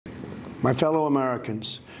My fellow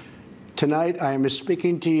Americans, tonight I am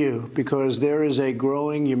speaking to you because there is a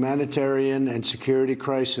growing humanitarian and security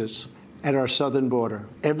crisis at our southern border.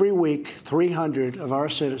 Every week, 300 of our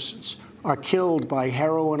citizens are killed by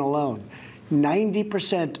heroin alone,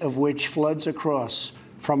 90% of which floods across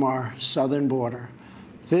from our southern border.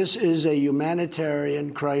 This is a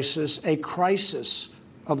humanitarian crisis, a crisis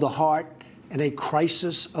of the heart and a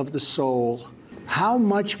crisis of the soul. How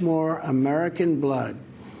much more American blood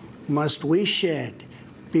must we shed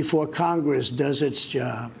before Congress does its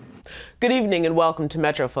job? Good evening and welcome to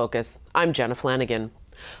MetroFocus. I'm Jenna Flanagan.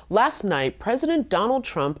 Last night, President Donald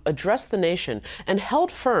Trump addressed the nation and held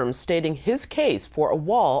firm, stating his case for a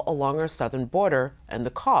wall along our southern border and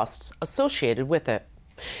the costs associated with it,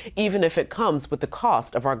 even if it comes with the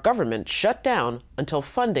cost of our government shut down until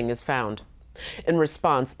funding is found. In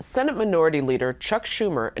response, Senate Minority Leader Chuck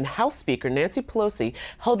Schumer and House Speaker Nancy Pelosi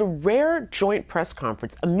held a rare joint press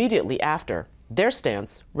conference immediately after. Their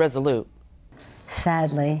stance resolute.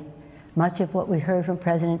 Sadly, much of what we heard from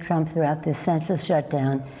President Trump throughout this senseless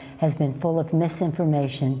shutdown has been full of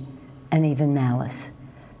misinformation and even malice.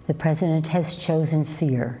 The president has chosen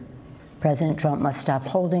fear. President Trump must stop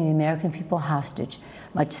holding the American people hostage,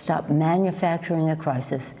 must stop manufacturing a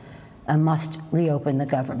crisis, and must reopen the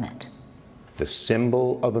government. The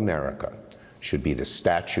symbol of America should be the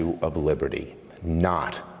Statue of Liberty,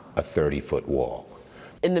 not a 30-foot wall.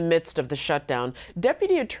 In the midst of the shutdown,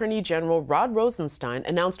 Deputy Attorney General Rod Rosenstein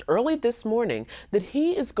announced early this morning that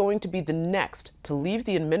he is going to be the next to leave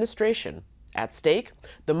the administration. At stake,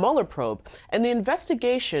 the Mueller probe and the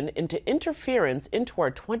investigation into interference into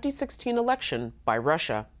our 2016 election by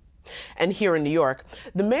Russia. And here in New York,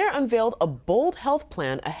 the mayor unveiled a bold health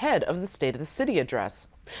plan ahead of the State of the City address.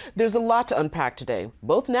 There's a lot to unpack today,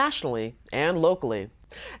 both nationally and locally.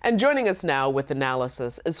 And joining us now with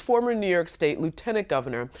analysis is former New York State Lieutenant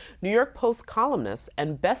Governor, New York Post columnist,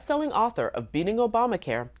 and best-selling author of Beating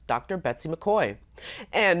Obamacare, Dr. Betsy McCoy,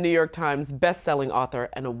 and New York Times best-selling author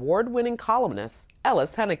and award-winning columnist,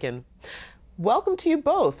 Ellis Hennigan. Welcome to you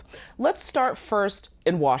both. Let's start first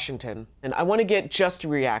in Washington, and I want to get just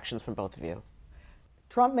reactions from both of you.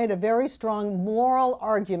 Trump made a very strong moral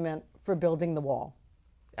argument for building the wall.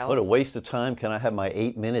 Ellis? What a waste of time. Can I have my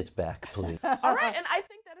 8 minutes back, please? All right, and I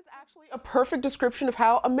think that is actually a perfect description of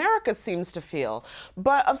how America seems to feel.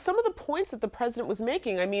 But of some of the points that the president was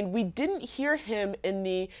making, I mean, we didn't hear him in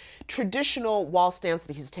the traditional wall stance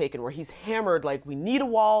that he's taken, where he's hammered like, we need a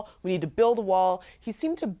wall, we need to build a wall. He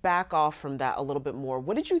seemed to back off from that a little bit more.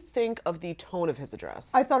 What did you think of the tone of his address?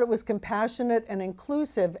 I thought it was compassionate and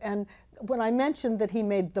inclusive. And when I mentioned that he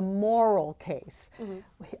made the moral case,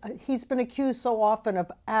 he's been accused so often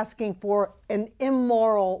of asking for an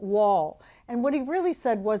immoral wall. And what he really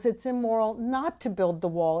said was it's immoral not to build the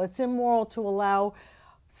wall. It's immoral to allow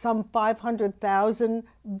some 500,000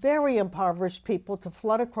 very impoverished people to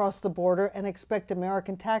flood across the border and expect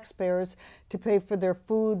American taxpayers to pay for their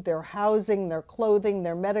food, their housing, their clothing,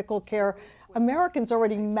 their medical care. Americans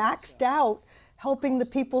already maxed out helping the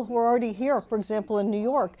people who are already here. For example, in New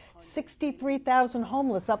York, 63,000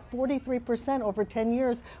 homeless, up 43% over 10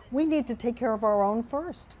 years. We need to take care of our own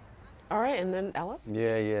first. All right, and then Ellis?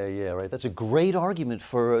 Yeah, right. That's a great argument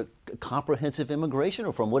for a comprehensive immigration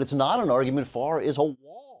reform. What it's not an argument for is a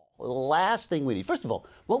wall. The last thing we need. First of all,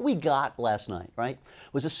 what we got last night, right,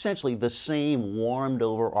 was essentially the same warmed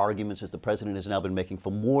over arguments as the president has now been making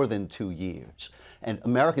for more than 2 years. And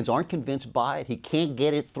Americans aren't convinced by it. He can't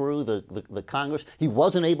get it through the Congress. He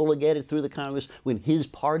wasn't able to get it through the Congress when his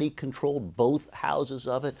party controlled both houses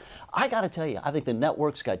of it. I got to tell you, I think the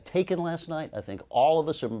networks got taken last night. I think all of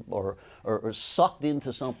us are sucked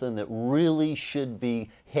into something that really should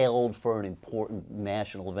be held for an important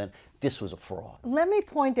national event. This was a fraud. Let me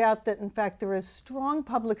point out that, in fact, there is strong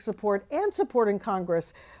public support and support in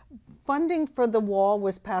Congress. Funding for the wall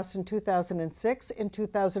was passed in 2006, in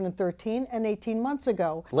 2013, and 18 months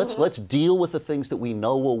ago. Let's deal with the things that we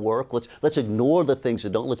know will work. Let's ignore the things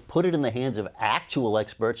that don't. Let's put it in the hands of actual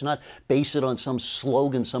experts, not base it on some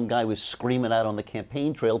slogan some guy was screaming out on the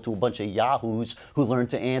campaign trail to a bunch of yahoos who learned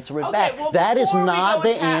to answer it back. Well, that is not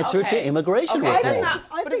the answer to immigration reform.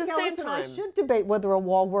 I think Ellis and I should debate whether a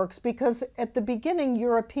wall works, because at the beginning,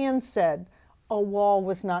 Europeans said a wall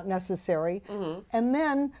was not necessary. And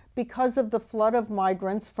then, because of the flood of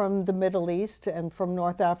migrants from the Middle East and from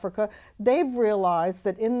North Africa, they've realized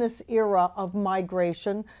that in this era of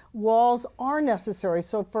migration, walls are necessary.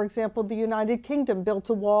 So, for example, the United Kingdom built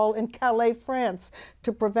a wall in Calais, France,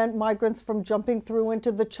 to prevent migrants from jumping through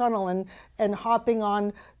into the channel and hopping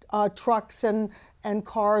on trucks and and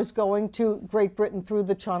cars going to Great Britain through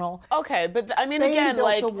the channel. Okay, but I mean, Spain again, built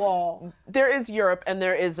like, a wall. there is Europe and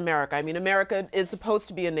there is America. I mean, America is supposed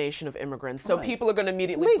to be a nation of immigrants, so people are going to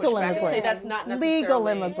immediately Legal push back and say immigrants. that's not necessarily Legal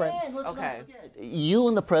immigrants. Let's not Okay. forget, you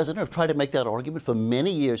and the president have tried to make that argument for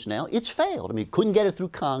many years now. It's failed. I mean, couldn't get it through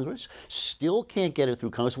Congress, still can't get it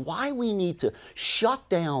through Congress. Why we need to shut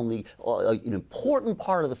down the an important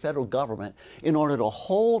part of the federal government in order to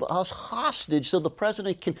hold us hostage so the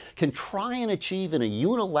president can try and achieve in a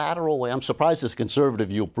unilateral way. I'm surprised as a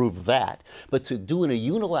conservative you approve of that, but to do in a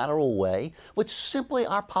unilateral way, which simply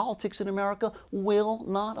our politics in America will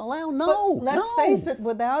not allow. No, But let's face it,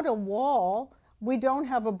 without a wall, we don't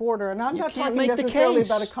have a border. And I'm You not can't talking make the necessarily case.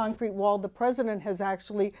 about a concrete wall. The president has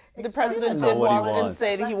actually The president know did what he walk and wants.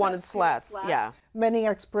 say that he wanted slats. Yeah. Many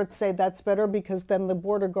experts say that's better because then the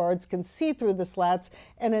border guards can see through the slats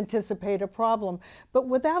and anticipate a problem. But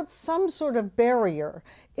without some sort of barrier,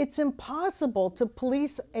 it's impossible to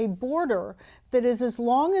police a border that is as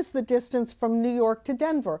long as the distance from New York to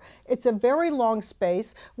Denver. It's a very long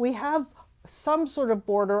space. We have some sort of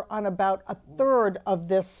border on about a third of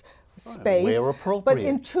this space. Where appropriate. But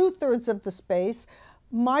in 2/3 of the space,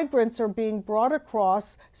 migrants are being brought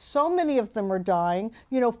across. So many of them are dying.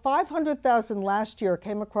 500,000 last year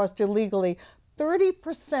came across illegally.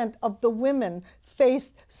 30% of the women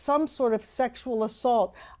faced some sort of sexual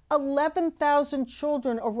assault. 11,000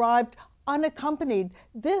 children arrived unaccompanied.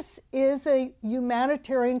 This is a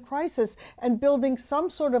humanitarian crisis, and building some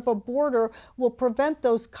sort of a border will prevent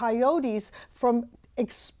those coyotes from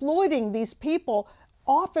exploiting these people,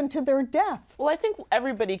 often to their death. Well, I think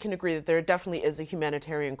everybody can agree that there definitely is a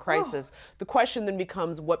humanitarian crisis. The question then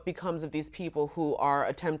becomes what becomes of these people who are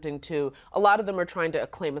attempting to, a lot of them are trying to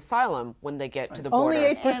claim asylum when they get to the border. Only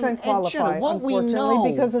 8% qualify, Jenna, what we unfortunately, know-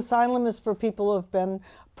 because asylum is for people who have been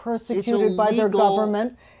persecuted by their illegal.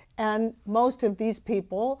 government, and most of these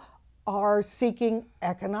people are seeking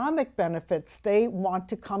economic benefits. They want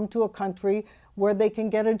to come to a country where they can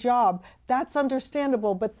get a job. That's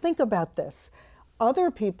understandable, but think about this.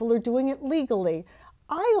 Other people are doing it legally.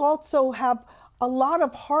 I also have a lot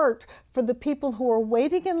of heart for the people who are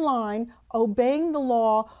waiting in line, obeying the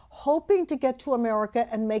law, hoping to get to America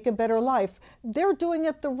and make a better life. They're doing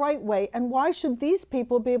it the right way, and why should these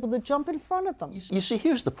people be able to jump in front of them? You see,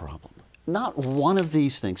 here's the problem. Not one of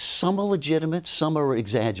these things, some are legitimate, some are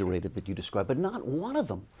exaggerated that you described, but not one of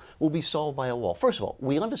them will be solved by a wall. First of all,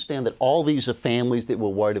 we understand that all these are families that we're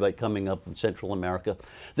worried about coming up in Central America.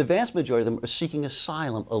 The vast majority of them are seeking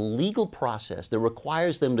asylum, a legal process that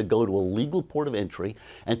requires them to go to a legal port of entry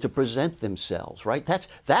and to present themselves, right?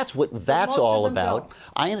 That's what that's all about.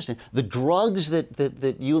 I understand. The drugs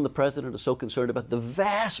that you and the president are so concerned about, the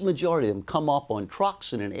vast majority of them come up on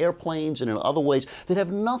trucks and in airplanes and in other ways that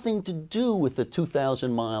have nothing to do with the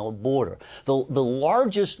 2,000-mile border. The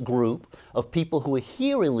largest group of people who are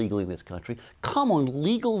here illegally in this country come on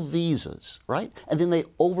legal visas, right? And then they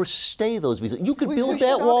overstay those visas. You could build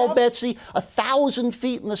that wall, Betsy, 1,000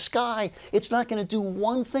 feet in the sky. It's not going to do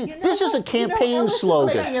one thing. This is a campaign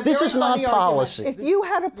slogan. This is not policy. If you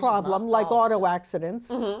had a problem like auto accidents,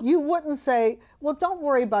 you wouldn't say, well, don't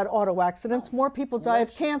worry about auto accidents. More people die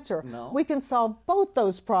of cancer. We can solve both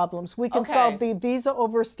those problems. We can solve the visa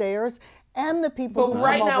overstayers and the people who But come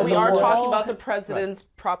right now over we the are wall. talking about the president's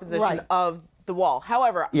proposition of the wall.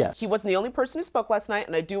 However, Yes. he wasn't the only person who spoke last night,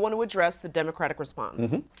 and I do want to address the Democratic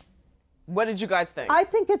response. What did you guys think? I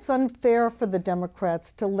think it's unfair for the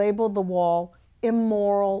Democrats to label the wall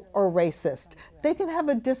immoral or racist. They can have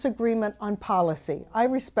a disagreement on policy. I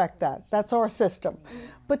respect that. That's our system.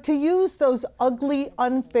 But to use those ugly,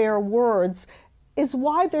 unfair words is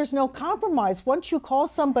why there's no compromise. Once you call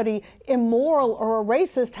somebody immoral or a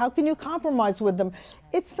racist, how can you compromise with them?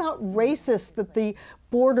 It's not racist that the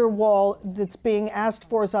border wall that's being asked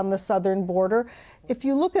for is on the southern border. If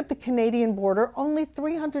you look at the Canadian border, only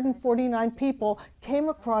 349 people came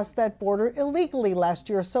across that border illegally last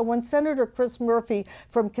year. So when Senator Chris Murphy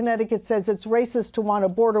from Connecticut says it's racist to want a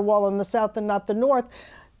border wall in the south and not the north,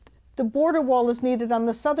 the border wall is needed on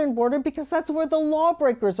the southern border because that's where the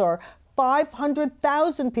lawbreakers are.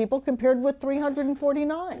 500,000 people compared with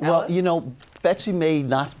 349. Well, you know, Betsy may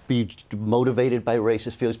not be motivated by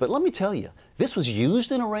racist feelings, but let me tell you, this was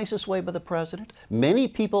used in a racist way by the president. Many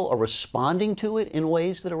people are responding to it in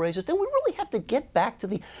ways that are racist. And we really have to get back to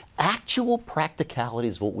the actual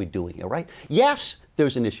practicalities of what we're doing here, right? Yes,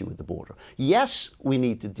 there's an issue with the border. Yes, we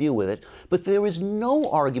need to deal with it, but there is no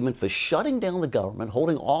argument for shutting down the government,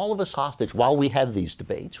 holding all of us hostage while we have these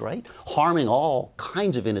debates, right? Harming all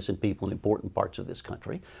kinds of innocent people in important parts of this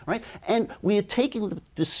country, right? And we are taking the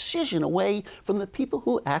decision away from the people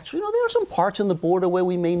who actually, there are some parts in the border where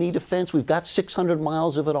we may need a fence. We've got 600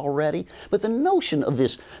 miles of it already. But the notion of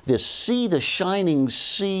this sea to shining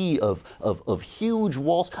sea of huge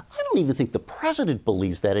walls, I don't even think the president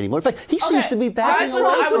believes that anymore. In fact, he seems to be backing away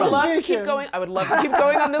I from would it. love to keep going. I would love to keep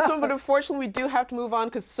going on this one, but unfortunately, we do have to move on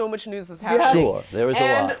because so much news is happening. Sure, there is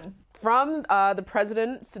a lot. From the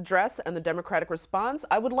president's address and the Democratic response,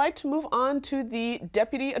 I would like to move on to the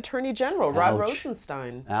Deputy Attorney General, Rod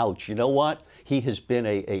Rosenstein. Ouch. You know what? He has been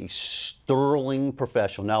a sterling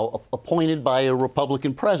professional. Now, appointed by a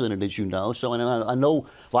Republican president, as you know. So, and I know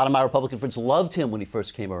a lot of my Republican friends loved him when he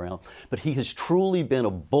first came around. But he has truly been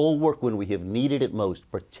a bulwark when we have needed it most,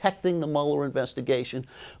 protecting the Mueller investigation,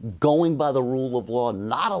 going by the rule of law,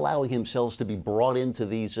 not allowing himself to be brought into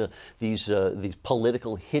these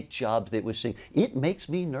political hit jobs that we're seeing. It makes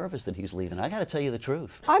me nervous that he's leaving. I got to tell you the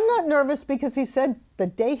truth. I'm not nervous because he said the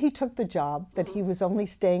day he took the job that he was only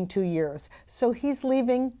staying 2 years. So he's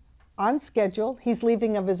leaving on schedule. He's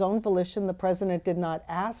leaving of his own volition. The president did not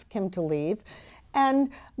ask him to leave. And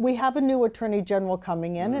we have a new attorney general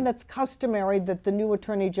coming in, and it's customary that the new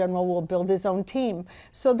attorney general will build his own team.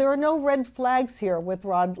 So there are no red flags here with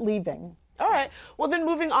Rod leaving. All right. Well, then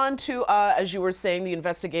moving on to, as you were saying, the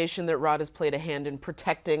investigation that Rod has played a hand in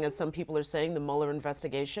protecting, as some people are saying, the Mueller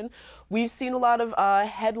investigation. We've seen a lot of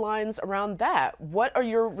headlines around that. What are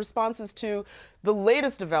your responses to the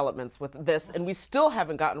latest developments with this? And we still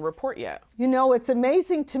haven't gotten a report yet. You know, it's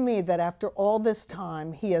amazing to me that after all this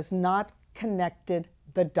time, he has not connected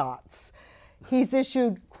the dots. He's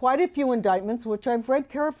issued quite a few indictments, which I've read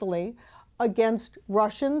carefully, against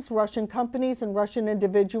Russians, Russian companies, and Russian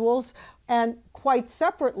individuals. And quite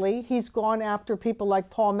separately, he's gone after people like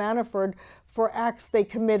Paul Manafort for acts they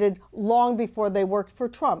committed long before they worked for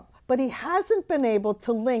Trump. But he hasn't been able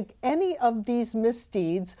to link any of these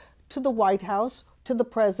misdeeds to the White House, to the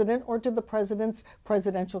president, or to the president's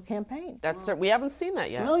presidential campaign. We haven't seen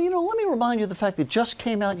that yet. No, let me remind you of the fact that just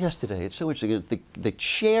came out yesterday. It's so interesting. The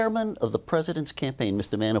chairman of the president's campaign,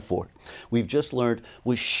 Mr. Manafort, we've just learned,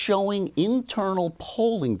 was showing internal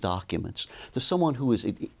polling documents to someone who is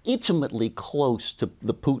intimately close to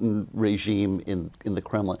the Putin regime in the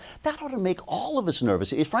Kremlin. That ought to make all of us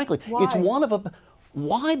nervous. Frankly, Why? it's one of a...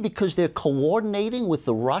 Why? Because they're coordinating with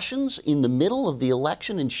the Russians in the middle of the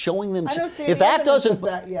election and showing them. I don't see if that doesn't, of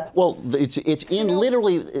that yet. Well, it's in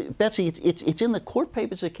literally, Betsy. It's in the court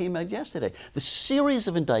papers that came out yesterday. The series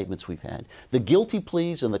of indictments we've had, the guilty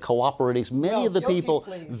pleas and the cooperatives. Many of the people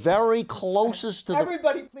very closest to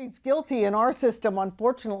everybody pleads guilty in our system.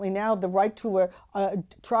 Unfortunately, now the right to a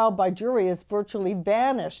trial by jury is virtually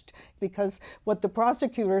vanished, because what the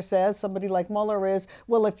prosecutor says, somebody like Mueller, is,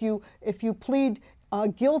 well, if you plead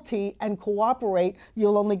guilty and cooperate,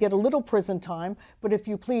 you'll only get a little prison time. But if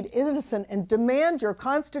you plead innocent and demand your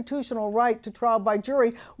constitutional right to trial by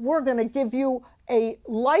jury, we're going to give you a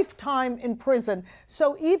lifetime in prison.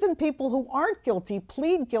 So even people who aren't guilty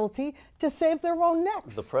plead guilty to save their own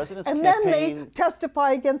necks. The president's and campaign, then they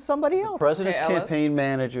testify against somebody else. The president's campaign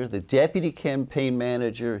manager, the deputy campaign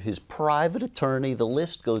manager, his private attorney, the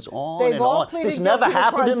list goes on They've and all on. pleaded This never guilty to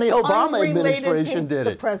happened in the Obama administration, to did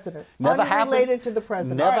the it? president. Never Unrelated to the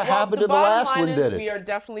president. Never happened in the last one, did it? We are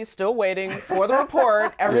definitely still waiting for the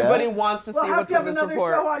report. Everybody wants to see what's in this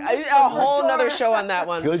report. A whole nother show on that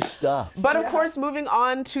one. Good stuff. But of course, moving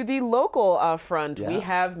on to the local front, we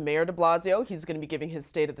have Mayor de Blasio. He's going to be giving his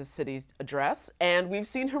State of the City's address, and we've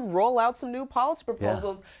seen him roll out some new policy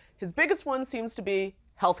proposals. His biggest one seems to be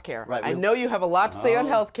healthcare. Right, I know you have a lot to say on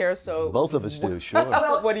healthcare, so both of us do, sure.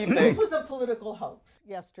 Well, what do you think? This was a political hoax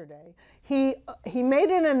yesterday. He made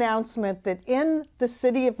an announcement that in the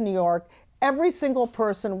city of New York, every single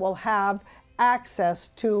person will have access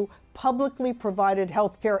to publicly provided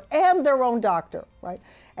health care and their own doctor, right?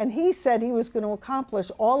 And he said he was going to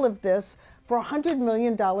accomplish all of this for $100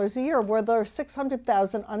 million a year, where there are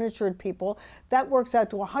 600,000 uninsured people. That works out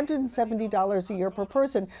to $170 a year per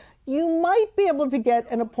person. You might be able to get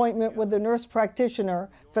an appointment with a nurse practitioner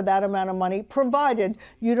for that amount of money, provided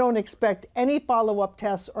you don't expect any follow-up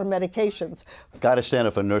tests or medications. Got to stand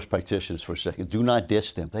up for nurse practitioners for a second. Do not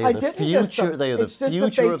diss them. They are the future. future. They are the It's just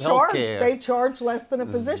future that of healthcare. They charge less than a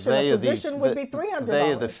physician. A physician would be $300.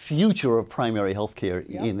 They are the future of primary health care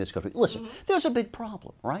in this country. Listen, there's a big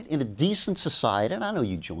problem, right? In a decent society, and I know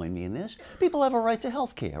you join me in this, people have a right to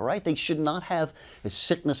health care, right? They should not have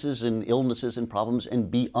sicknesses and illnesses and problems and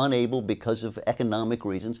be unable, because of economic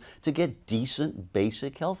reasons, to get decent,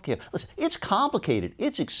 basic health care. Listen, it's complicated.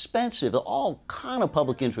 It's expensive. All kind of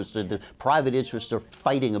public interests, the private interests are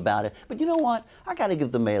fighting about it. But you know what? I got to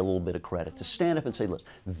give the mayor a little bit of credit to stand up and say, look,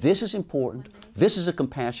 this is important. This is a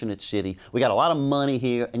compassionate city. We got a lot of money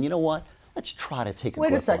here. And you know what? let's try to take a Wait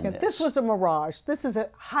grip a second. on This was a mirage. This is a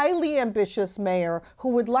highly ambitious mayor who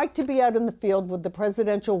would like to be out in the field with the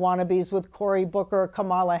presidential wannabes, with Cory Booker,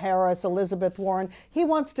 Kamala Harris, Elizabeth Warren. He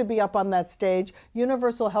wants to be up on that stage.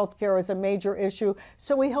 Universal health care is a major issue.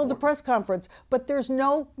 So he held a press conference, but there's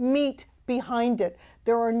no meat behind it.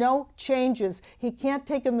 There are no changes. He can't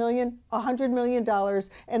take $100 million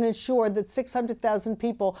and ensure that 600,000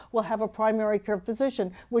 people will have a primary care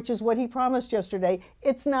physician, which is what he promised yesterday.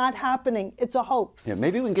 It's not happening. It's a hoax. Yeah,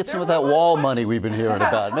 maybe we can get some of that wall money we've been hearing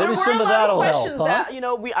about. Maybe some of that'll help. Huh? That,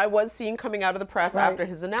 I was seeing coming out of the press after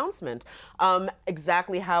his announcement.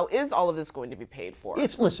 Exactly how is all of this going to be paid for?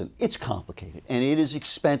 Listen, it's complicated and it is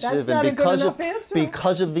expensive, That's not and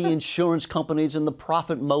because of the insurance companies and the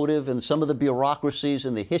profit motive and some of the bureaucracies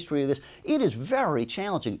and the history of this, it is very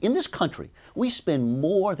challenging. In this country, we spend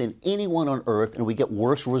more than anyone on earth, and we get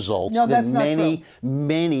worse results than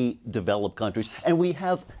many developed countries. And we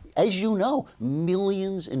have, as you know,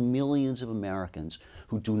 millions and millions of Americans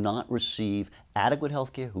who do not receive adequate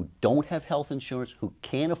health care, who don't have health insurance, who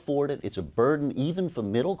can't afford it. It's a burden even for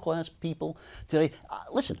middle-class people today.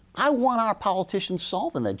 Listen, I want our politicians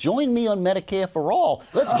solving that. Join me on Medicare for All.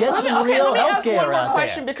 Let's get some real health care out there. Let me ask one more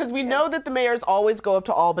question, because we know that the mayors always go up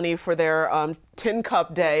to Albany for their tin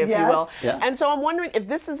cup day, if you will. Yeah. And so I'm wondering if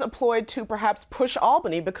this is a ploy to perhaps push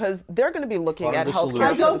Albany, because they're going to be looking at health care.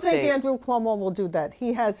 I don't think Andrew Cuomo will do that.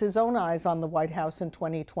 He has his own eyes on the White House in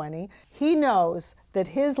 2020. He knows that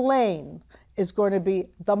his lane is going to be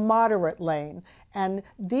the moderate lane. And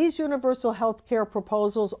these universal health care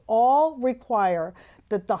proposals all require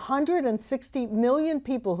that the 160 million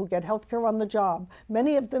people who get health care on the job,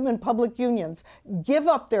 many of them in public unions, give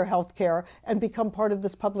up their health care and become part of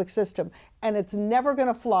this public system. And it's never going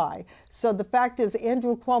to fly. So the fact is,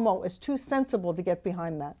 Andrew Cuomo is too sensible to get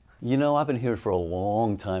behind that. You know, I've been hearing for a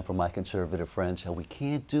long time from my conservative friends how we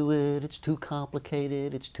can't do it, it's too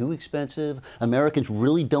complicated, it's too expensive, Americans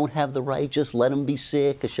really don't have the right, just let them be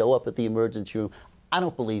sick or show up at the emergency room. I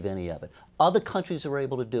don't believe any of it. Other countries are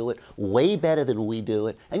able to do it way better than we do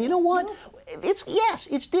it. And you know what? Yes,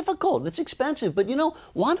 it's difficult, it's expensive, but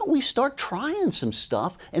why don't we start trying some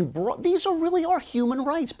stuff? And these are really our human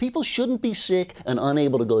rights. People shouldn't be sick and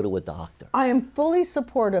unable to go to a doctor. I am fully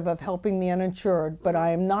supportive of helping the uninsured, but I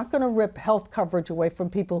am not going to rip health coverage away from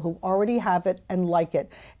people who already have it and like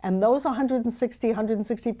it. And those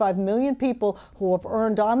 165 million people who have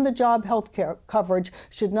earned on-the-job health care coverage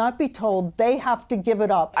should not be told they have to give it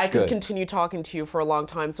up. I could continue talking to you for a long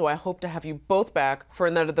time, so I hope to have you both back for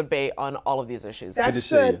another debate on all of these issues. That's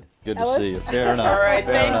good. Good to see you. Fair enough. All right,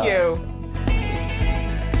 thank you.